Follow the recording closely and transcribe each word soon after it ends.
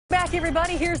back,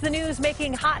 everybody. Here's the news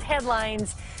making hot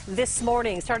headlines this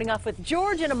morning. Starting off with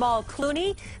George and Amal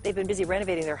Clooney. They've been busy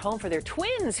renovating their home for their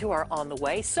twins who are on the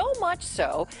way. So much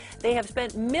so, they have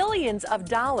spent millions of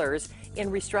dollars in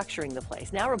restructuring the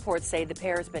place. Now reports say the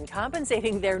pair has been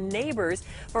compensating their neighbors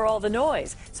for all the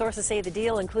noise. Sources say the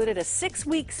deal included a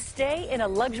 6-week stay in a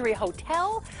luxury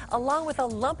hotel along with a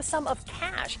lump sum of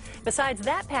cash. Besides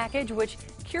that package, which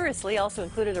curiously also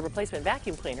included a replacement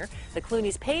vacuum cleaner, the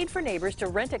Clooneys paid for neighbors to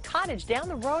rent a cottage down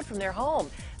the road from their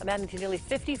home, amounting to nearly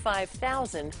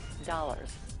 $55,000.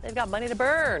 They've got money to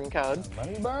burn, Code.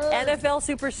 Money to burn. NFL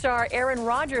superstar Aaron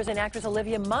Rodgers and actress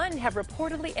Olivia Munn have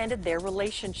reportedly ended their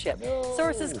relationship. No.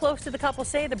 Sources close to the couple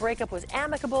say the breakup was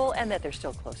amicable and that they're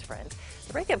still close friends.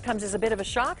 The breakup comes as a bit of a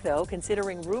shock, though,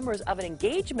 considering rumors of an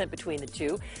engagement between the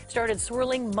two started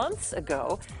swirling months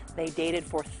ago. They dated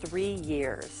for 3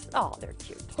 years. Oh, they're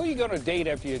cute. Who are you going to date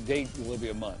after you date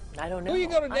Olivia Munn? I don't know. Who are you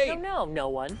going to date? I don't know. No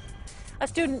one. A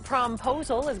student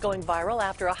promposal is going viral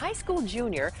after a high school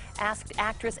junior asked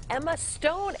actress Emma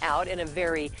Stone out in a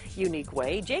very unique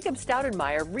way. Jacob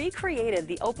Staudenmeier recreated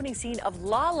the opening scene of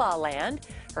La La Land,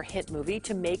 her hit movie,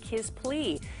 to make his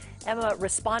plea. Emma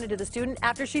responded to the student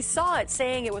after she saw it,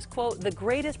 saying it was, quote, the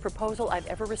greatest proposal I've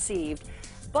ever received,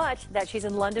 but that she's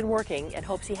in London working and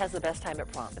hopes he has the best time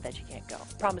at prom, but that she can't go.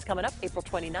 Prom is coming up April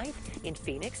 29th in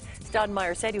Phoenix.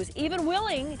 Staudenmeier said he was even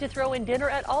willing to throw in dinner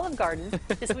at Olive Garden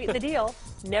to sweeten the deal.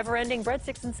 Never-ending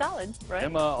breadsticks and salad, right?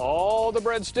 Emma, all the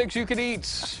breadsticks you could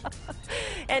eat.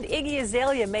 And Iggy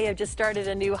Azalea may have just started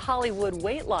a new Hollywood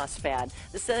weight loss fad.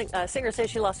 The singer says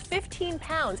she lost 15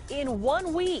 pounds in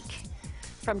 1 week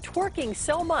from twerking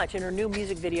so much in her new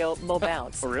music video, Mo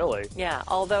Bounce. Really? Yeah,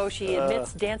 although she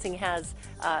admits dancing has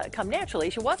come naturally,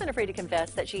 she wasn't afraid to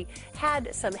confess that she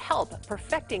had some help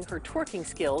perfecting her twerking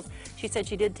skills. She said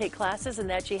she did take classes and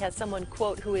that she has someone,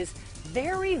 quote, who is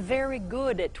very, very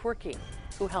good at twerking,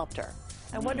 who helped her.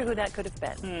 I wonder who that could have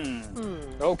been.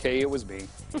 Okay, it was me.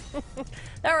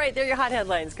 All right, there are your hot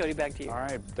headlines. Cody, back to you. All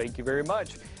right, thank you very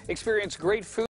much. Experience great food.